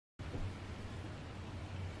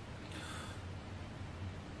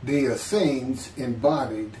The Essenes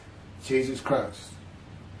embodied Jesus Christ.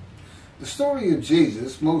 The story of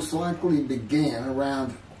Jesus most likely began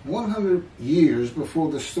around 100 years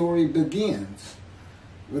before the story begins,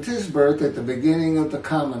 with his birth at the beginning of the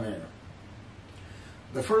Common Era.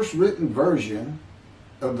 The first written version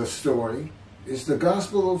of the story is the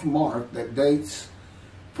Gospel of Mark that dates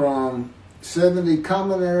from 70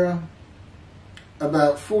 Common Era,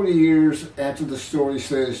 about 40 years after the story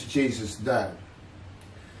says Jesus died.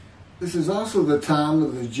 This is also the time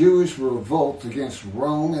of the Jewish revolt against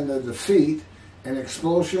Rome and the defeat and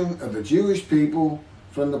expulsion of the Jewish people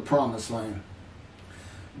from the Promised Land.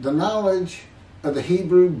 The knowledge of the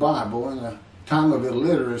Hebrew Bible in a time of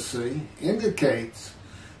illiteracy indicates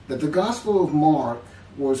that the Gospel of Mark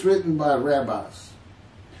was written by Rabbis,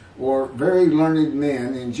 or very learned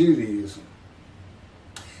men in Judaism.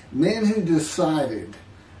 Men who decided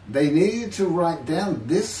they needed to write down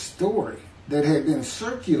this story that had been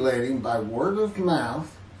circulating by word of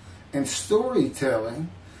mouth and storytelling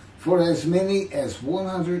for as many as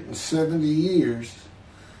 170 years,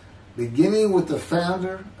 beginning with the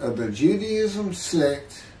founder of the Judaism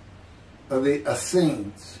sect of the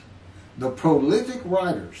Essenes, the prolific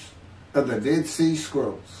writers of the Dead Sea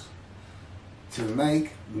Scrolls, to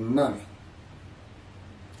make money.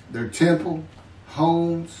 Their temple,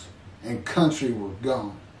 homes, and country were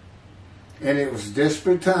gone, and it was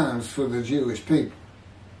desperate times for the Jewish people.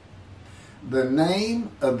 The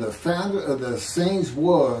name of the founder of the Essenes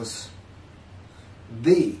was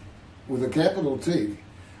with a capital T,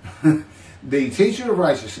 the Teacher of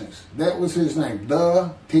Righteousness. That was his name,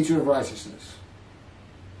 the Teacher of Righteousness.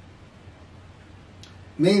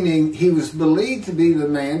 Meaning he was believed to be the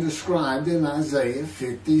man described in Isaiah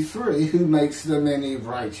 53 who makes the many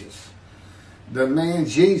righteous. The man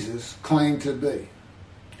Jesus claimed to be.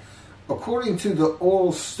 According to the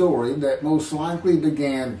oral story that most likely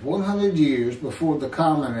began 100 years before the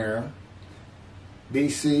Common Era,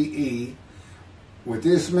 BCE, with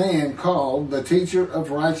this man called the Teacher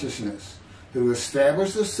of Righteousness, who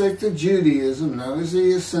established a sect of Judaism known as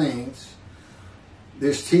the Essenes.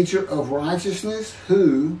 This teacher of righteousness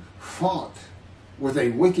who fought with a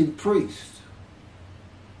wicked priest.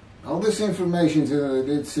 All this information is in the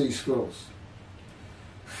Dead Sea Scrolls.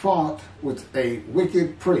 Fought with a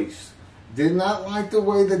wicked priest. Did not like the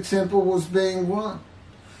way the temple was being run.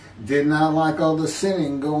 Did not like all the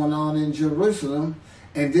sinning going on in Jerusalem,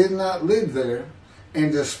 and did not live there,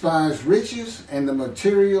 and despised riches and the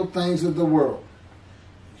material things of the world.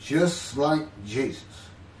 Just like Jesus,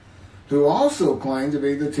 who also claimed to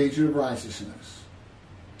be the Teacher of Righteousness.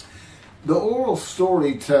 The oral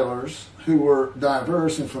storytellers, who were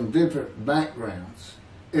diverse and from different backgrounds,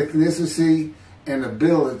 ethnicity, and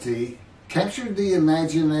ability, captured the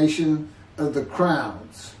imagination of the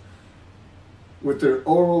crowds with their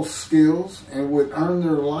oral skills and would earn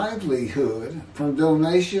their livelihood from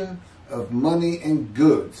donation of money and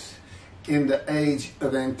goods in the age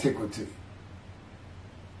of antiquity.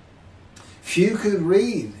 Few could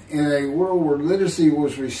read in a world where literacy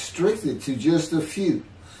was restricted to just a few,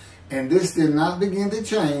 and this did not begin to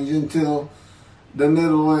change until the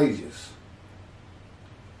Middle Ages.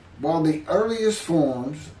 While the earliest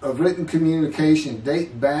forms of written communication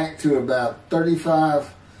date back to about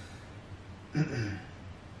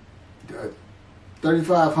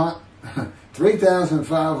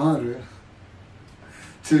 3,500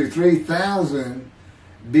 to 3,000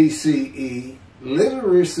 BCE,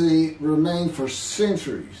 literacy remained for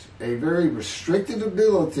centuries a very restricted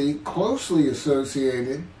ability closely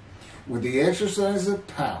associated with the exercise of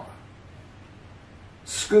power.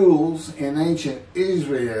 Schools in ancient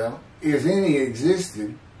Israel, if any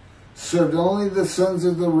existed, served only the sons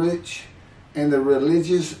of the rich and the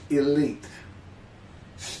religious elite.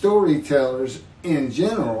 Storytellers in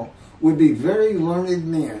general would be very learned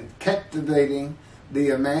men, captivating the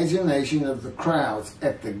imagination of the crowds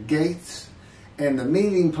at the gates and the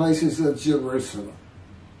meeting places of Jerusalem,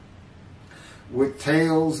 with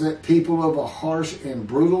tales that people of a harsh and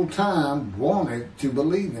brutal time wanted to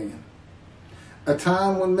believe in. A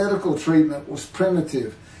time when medical treatment was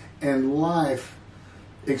primitive and life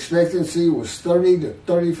expectancy was 30 to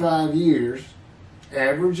 35 years,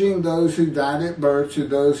 averaging those who died at birth to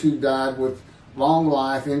those who died with long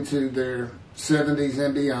life into their 70s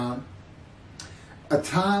and beyond. A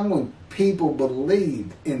time when people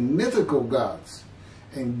believed in mythical gods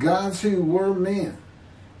and gods who were men,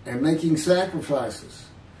 and making sacrifices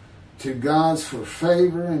to gods for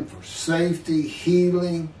favor and for safety,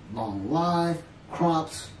 healing, long life,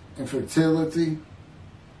 crops, and fertility.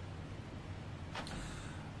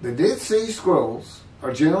 The Dead Sea Scrolls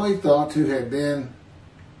are generally thought to have been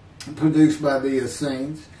produced by the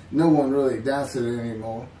Essenes. No one really doubts it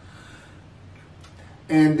anymore.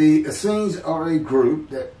 And the Essenes are a group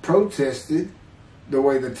that protested the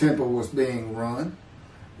way the temple was being run.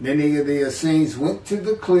 Many of the Essenes went to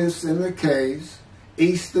the cliffs and the caves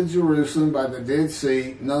east of Jerusalem by the Dead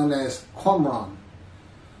Sea, known as Qumran,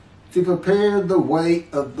 to prepare the way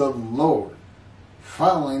of the Lord,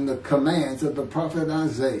 following the commands of the prophet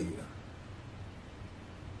Isaiah.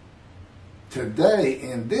 Today,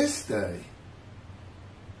 in this day,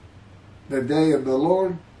 the day of the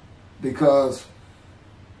Lord, because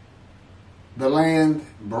the land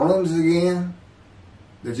brooms again,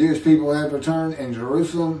 the Jewish people have returned, and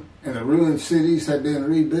Jerusalem and the ruined cities have been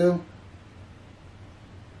rebuilt,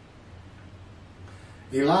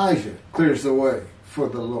 Elijah clears the way for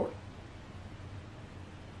the Lord.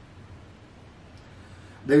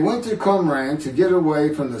 They went to Qumran to get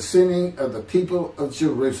away from the sinning of the people of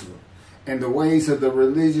Jerusalem and the ways of the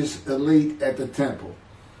religious elite at the temple,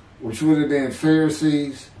 which would have been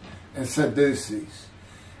Pharisees and Sadducees.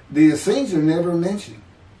 The Essenes are never mentioned.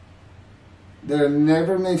 They're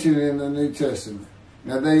never mentioned in the New Testament.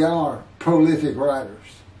 Now, they are prolific writers.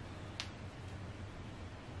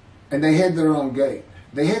 And they had their own gate.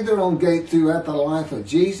 They had their own gate throughout the life of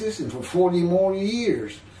Jesus and for 40 more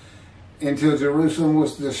years until Jerusalem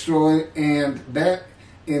was destroyed. And that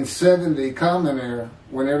in 70 Common Era,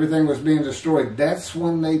 when everything was being destroyed, that's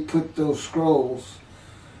when they put those scrolls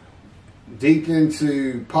deep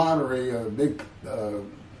into pottery, big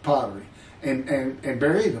pottery, and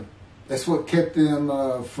buried them. That's what kept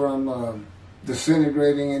them from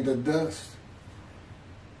disintegrating into dust.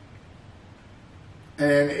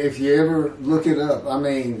 And if you ever look it up, I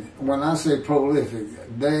mean, when I say prolific,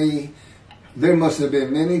 there must have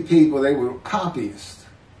been many people, they were copyists.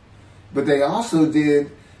 But they also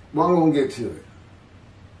did, well, I'm going to get to it.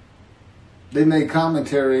 They made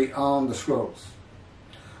commentary on the scrolls.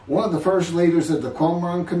 One of the first leaders of the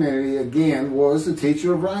Qumran community, again, was the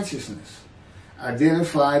teacher of righteousness,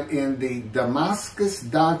 identified in the Damascus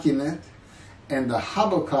document and the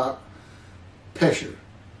Habakkuk Pesher.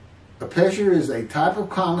 A Pesher is a type of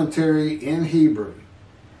commentary in Hebrew.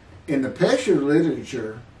 In the Pesher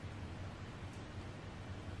literature,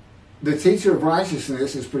 the teacher of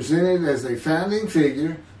righteousness is presented as a founding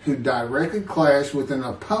figure who directly clashed with an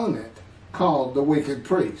opponent called the wicked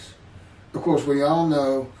priest. Of course, we all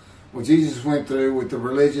know what Jesus went through with the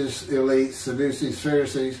religious elite, Sadducees,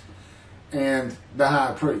 Pharisees, and the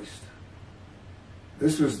high priest.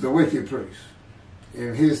 This was the wicked priest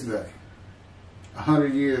in his day,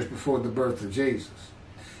 100 years before the birth of Jesus.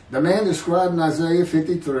 The man described in Isaiah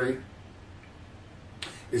 53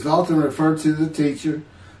 is often referred to the teacher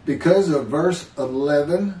because of verse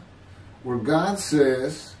 11, where God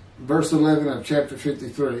says, verse 11 of chapter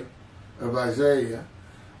 53 of Isaiah,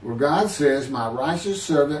 where God says, "My righteous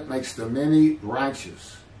servant makes the many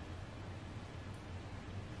righteous."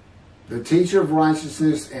 The teacher of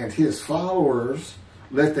righteousness and his followers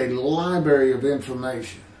left a library of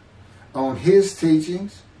information on his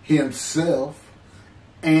teachings, himself,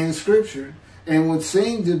 and Scripture, and would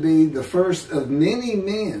seem to be the first of many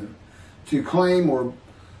men to claim or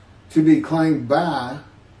to be claimed by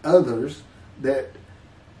others that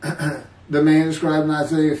the man described in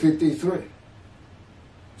Isaiah 53.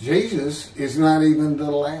 Jesus is not even the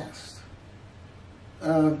last.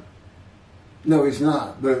 No, he's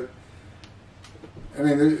not. But, I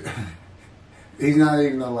mean, he's not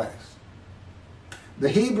even the last. The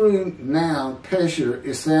Hebrew noun pesher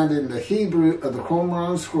is found in the Hebrew of the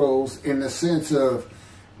Qumran scrolls in the sense of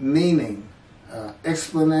meaning,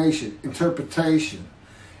 explanation, interpretation.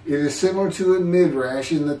 It is similar to a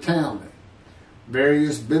midrash in the Talmud.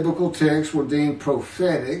 Various biblical texts were deemed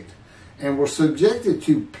prophetic and were subjected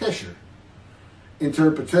to pesher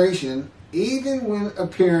interpretation even when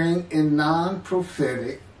appearing in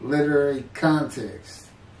non-prophetic literary context.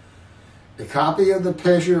 A copy of the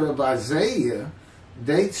pesher of Isaiah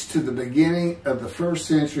dates to the beginning of the 1st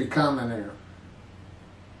century Common Era.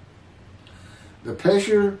 The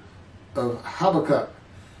pesher of Habakkuk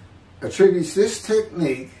attributes this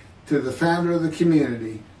technique to the founder of the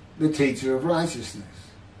community, the teacher of righteousness.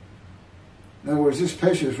 In other words, this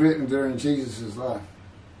pesher is written during Jesus' life.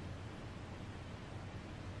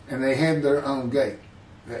 And they had their own gate,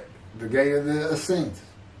 the gate of the Essenes.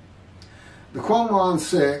 The Qumran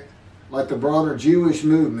sect, like the broader Jewish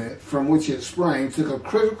movement from which it sprang, took a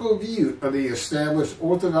critical view of the established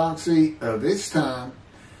orthodoxy of its time,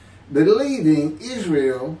 believing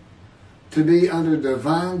Israel to be under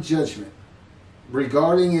divine judgment,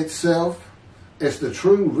 regarding itself as the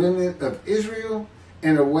true remnant of Israel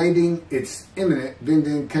and awaiting its imminent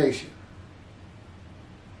vindication.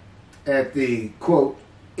 at the, quote,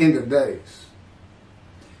 end of days.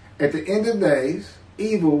 At the end of days,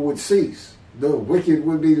 evil would cease, the wicked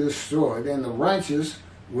would be destroyed, and the righteous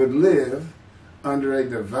would live under a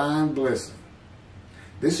divine blessing.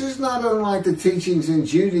 This is not unlike the teachings in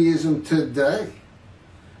Judaism today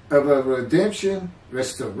of a redemption,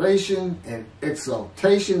 restoration, and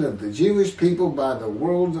exaltation of the Jewish people by the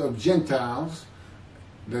world of Gentiles,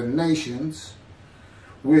 the nations,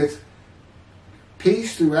 with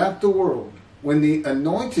peace throughout the world. When the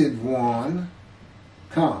Anointed One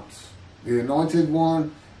comes, the Anointed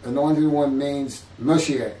One means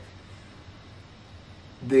Mashiach.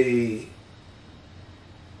 The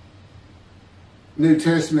New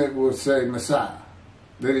Testament will say Messiah,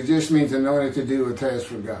 that it just means anointed to do a task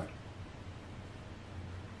for God.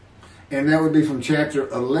 And that would be from chapter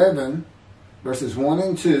 11, verses 1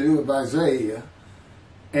 and 2 of Isaiah.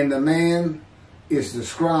 And the man is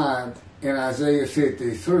described in Isaiah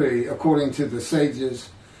 53 according to the sages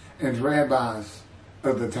and rabbis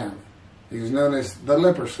of the time. He was known as the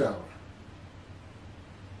leper scholar.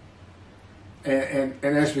 And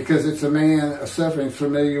that's because it's a man suffering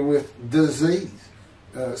familiar with disease,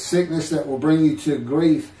 sickness that will bring you to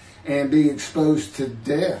grief and be exposed to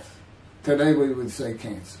death. Today we would say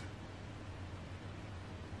cancer.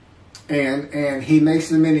 And he makes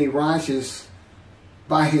the many righteous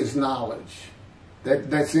by his knowledge.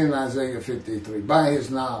 That's in Isaiah 53. By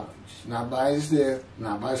his knowledge. Not by his death.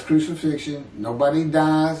 Not by his crucifixion. Nobody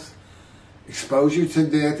dies. Exposure to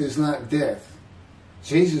death is not death.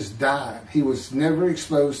 Jesus died. He was never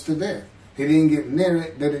exposed to death. He didn't get near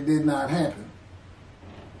it, but it did not happen.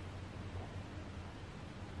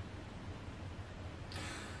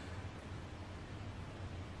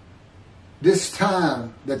 This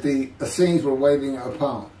time that the Essenes were waiting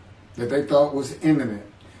upon, that they thought was imminent,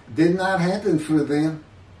 did not happen for them.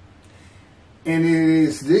 And it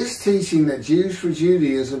is this teaching that Jews for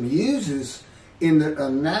Judaism uses in the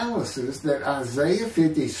analysis that Isaiah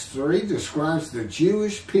 53 describes the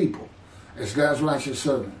Jewish people as God's righteous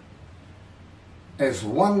servant, as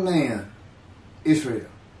one man, Israel.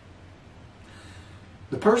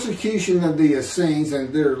 The persecution of the Essenes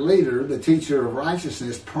and their leader, the teacher of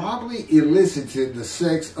righteousness, probably elicited the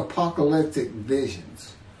sect's apocalyptic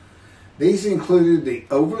visions. These included the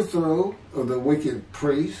overthrow of the wicked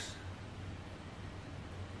priests.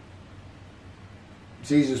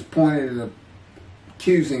 Jesus pointed an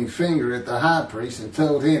accusing finger at the high priest and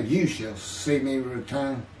told him, "You shall see me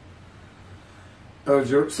return." Oh,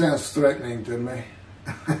 sounds threatening to me.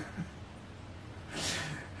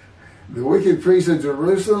 The wicked priests of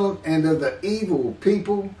Jerusalem and of the evil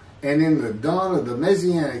people, and in the dawn of the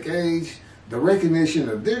Messianic age, the recognition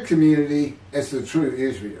of their community as the true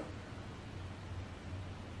Israel.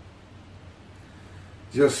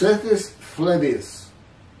 Josephus Flavius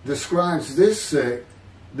describes this sect,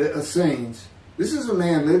 the Essenes. This is a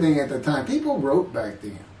man living at the time. People wrote back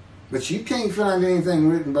then, but you can't find anything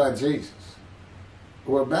written by Jesus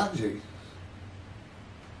or about Jesus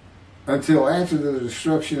until after the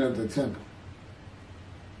destruction of the temple.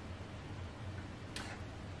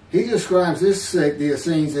 He describes this sect, the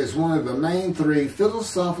Essenes, as one of the main three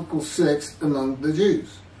philosophical sects among the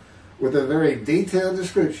Jews, with a very detailed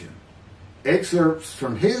description. Excerpts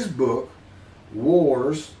from his book,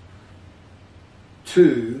 Wars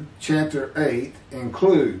 2, chapter 8,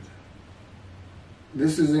 include,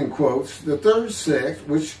 this is in quotes, the third sect,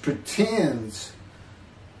 which pretends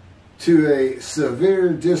to a severe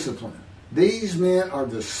discipline. These men are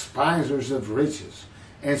despisers of riches,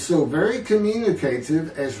 and so very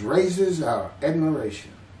communicative as raises our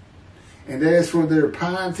admiration. And as for their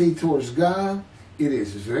piety towards God, it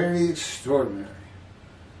is very extraordinary.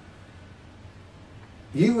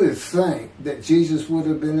 You would think that Jesus would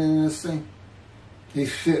have been in this thing. He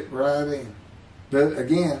fit right in. But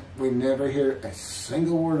again, we never hear a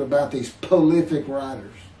single word about these prolific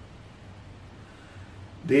writers.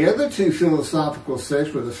 The other two philosophical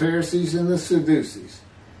sects were the Pharisees and the Sadducees.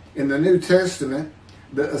 In the New Testament,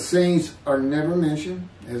 the Essenes are never mentioned,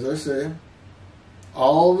 as I said.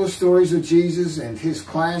 All the stories of Jesus and his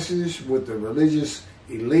clashes with the religious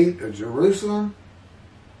elite of Jerusalem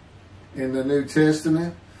in the New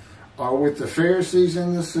Testament are with the Pharisees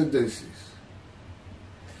and the Sadducees.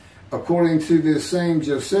 According to this same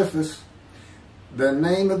Josephus, the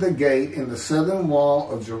name of the gate in the southern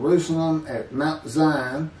wall of Jerusalem at Mount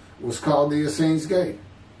Zion was called the Essenes Gate.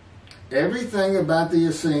 Everything about the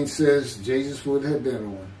Essenes says Jesus would have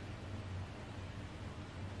been one.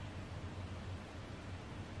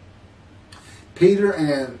 Peter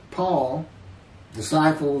and Paul,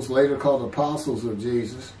 disciples later called apostles of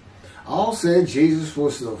Jesus, all said Jesus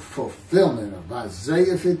was the fulfillment of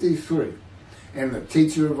Isaiah 53 and the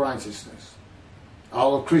teacher of righteousness.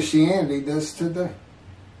 All of Christianity does today.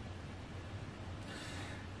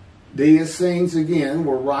 The Essenes, again,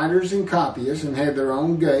 were writers and copyists and had their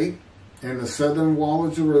own gate in the southern wall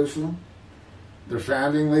of Jerusalem. Their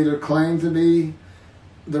founding leader claimed to be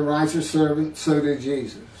the righteous servant, so did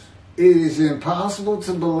Jesus. It is impossible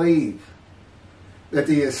to believe that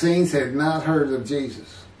the Essenes had not heard of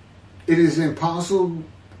Jesus. It is impossible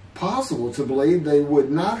to believe they would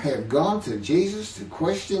not have gone to Jesus to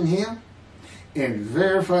question him and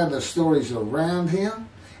verify the stories around him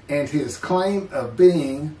and his claim of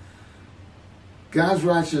being God's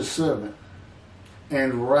righteous servant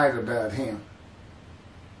and right about him.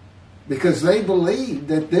 Because they believed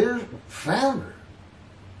that their founder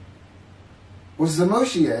was the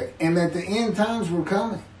Moshiach and that the end times were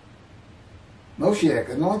coming. Moshiach,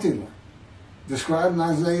 anointed one, described in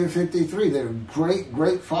Isaiah 53. They're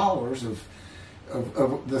great followers of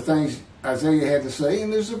the things Isaiah had to say,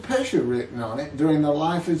 and there's a pesher written on it during the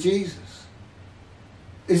life of Jesus.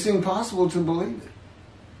 It's impossible to believe it.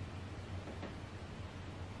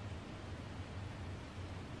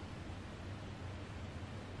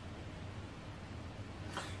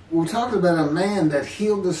 We're talking about a man that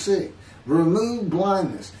healed the sick, removed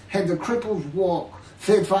blindness, had the cripples walk,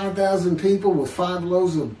 fed 5,000 people with 5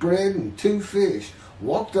 loaves of bread and 2 fish,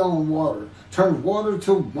 walked on water, turned water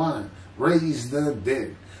to wine, raised the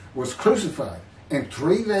dead, was crucified, and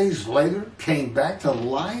 3 days later came back to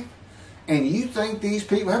life? And you think these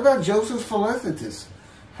people, how about Joseph Philaetus?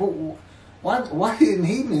 Why didn't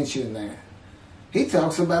he mention that? He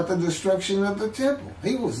talks about the destruction of the temple.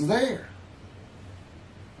 He was there.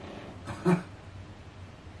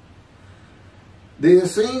 The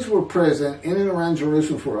Essenes were present in and around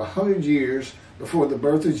Jerusalem for 100 years before the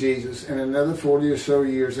birth of Jesus and another 40 or so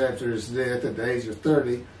years after his death at the age of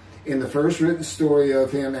 30 in the first written story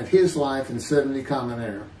of him and his life in 70 Common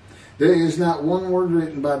Era. There is not one word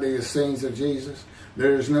written by the Essenes of Jesus.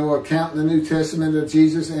 There is no account in the New Testament of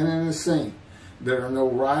Jesus and an Essene. There are no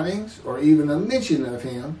writings or even a mention of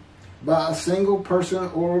him by a single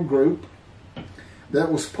person or a group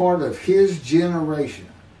that was part of his generation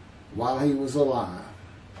while he was alive.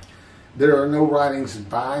 There are no writings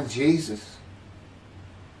by Jesus.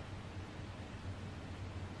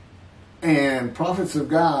 And prophets of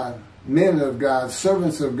God, men of God,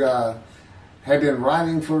 servants of God had been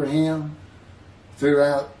writing for him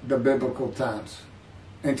throughout the biblical times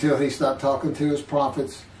until he stopped talking to his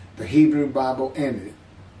prophets. The Hebrew Bible ended.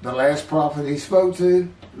 The last prophet he spoke to,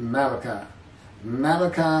 Malachi.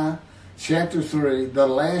 Malachi chapter 3, the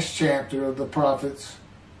last chapter of the prophets,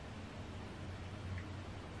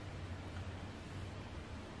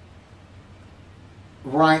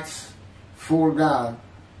 writes for God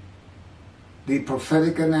the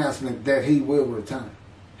prophetic announcement that he will return.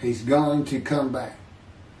 He's going to come back.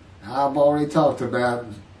 Now, I've already talked about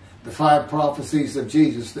the 5 prophecies of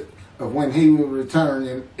Jesus of when he will return,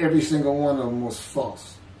 and every single one of them was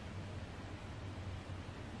false.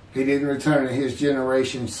 He didn't return, and his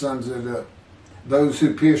generation sums it up. Those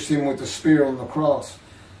who pierced him with the spear on the cross,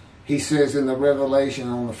 he says in the Revelation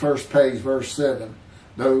on the first page, verse 7,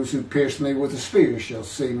 those who pierced me with a spear shall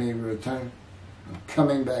see me return. I'm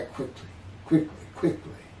coming back quickly,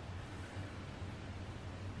 quickly.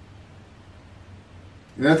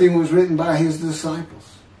 Nothing was written by his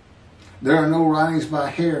disciples. There are no writings by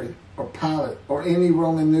Herod or Pilate or any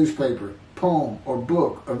Roman newspaper, poem, or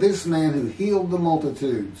book of this man who healed the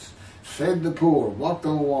multitudes, fed the poor, walked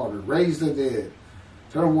on water, raised the dead,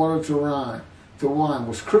 turned water to wine,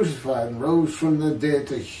 was crucified and rose from the dead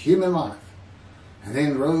to human life, and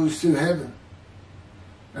then rose to heaven.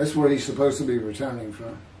 That's where he's supposed to be returning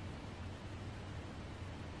from.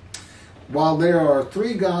 While there are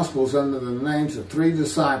 3 Gospels under the names of 3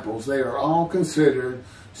 disciples, they are all considered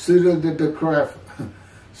pseudepigrapha.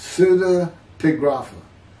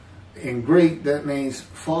 In Greek, that means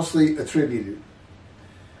falsely attributed.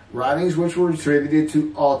 Writings which were attributed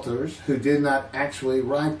to authors who did not actually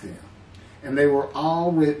write them. And they were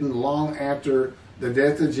all written long after the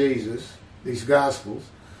death of Jesus, these Gospels,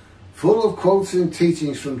 full of quotes and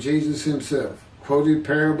teachings from Jesus himself. Quoted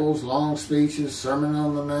parables, long speeches, Sermon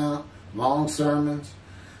on the Mount, long sermons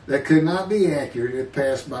that could not be accurate if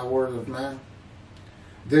passed by word of mouth.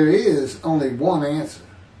 There is only one answer.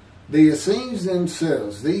 The Essenes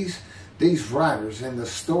themselves, these writers and the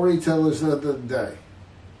storytellers of the day,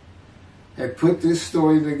 had put this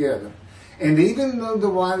story together. And even though the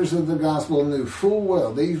writers of the gospel knew full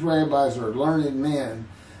well these rabbis are learned men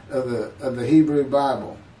of the Hebrew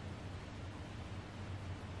Bible,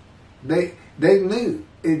 they knew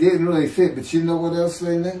it didn't really fit. But you know what else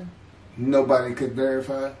they knew? Nobody could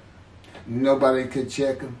verify it. Nobody could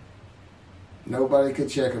check them. Nobody could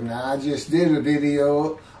check them. Now, I just did a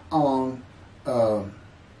video on the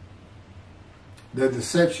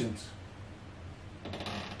deceptions.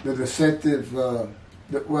 The deceptive,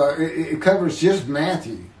 it covers just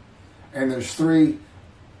Matthew. And there's 3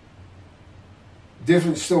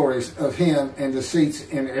 different stories of him and deceits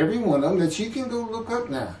in every one of them that you can go look up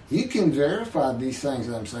now. You can verify these things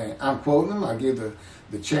that I'm saying. I'm quoting them. I give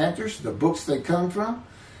the chapters, the books they come from.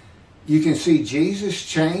 You can see Jesus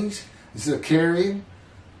change Zechariah,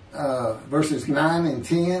 verses 9 and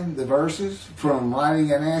 10, the verses, from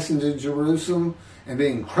riding an ass into Jerusalem and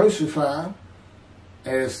being crucified,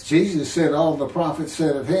 as Jesus said all the prophets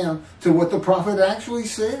said of him, to what the prophet actually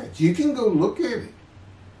said. You can go look at it.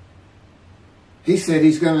 He said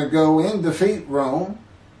he's going to go and defeat Rome,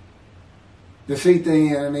 defeat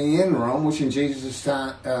the enemy in Rome, which in Jesus'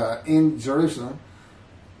 time, in Jerusalem,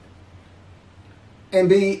 and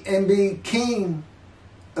be king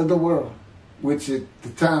of the world, which at the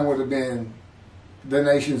time would have been the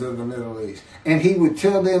nations of the Middle East. And he would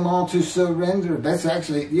tell them all to surrender. That's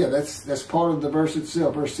actually, that's part of the verse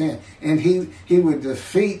itself, verse 10. And he would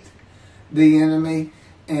defeat the enemy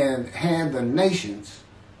and have the nations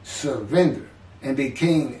surrender and be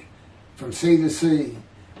king from sea to sea,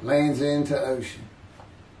 lands into ocean.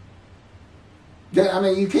 I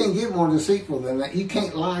mean, you can't get more deceitful than that. You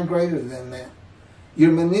can't lie greater than that.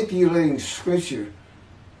 You're manipulating Scripture,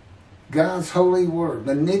 God's holy word,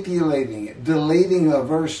 manipulating it, deleting a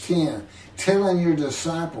verse 10, telling your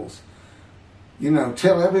disciples,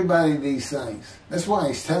 tell everybody these things. That's why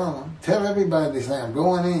he's telling them. Tell everybody these things. I'm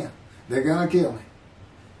going in. They're going to kill me.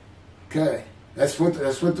 Okay. That's what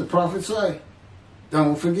the prophets say.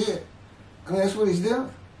 Don't forget. I mean, that's what he's doing.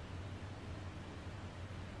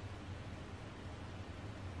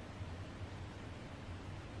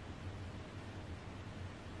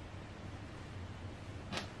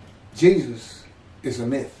 Jesus is a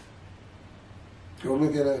myth. Go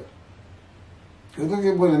look it up. Go look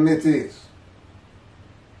at what a myth is.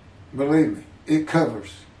 Believe me, it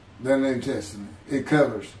covers the New Testament. It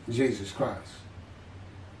covers Jesus Christ.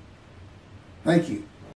 Thank you.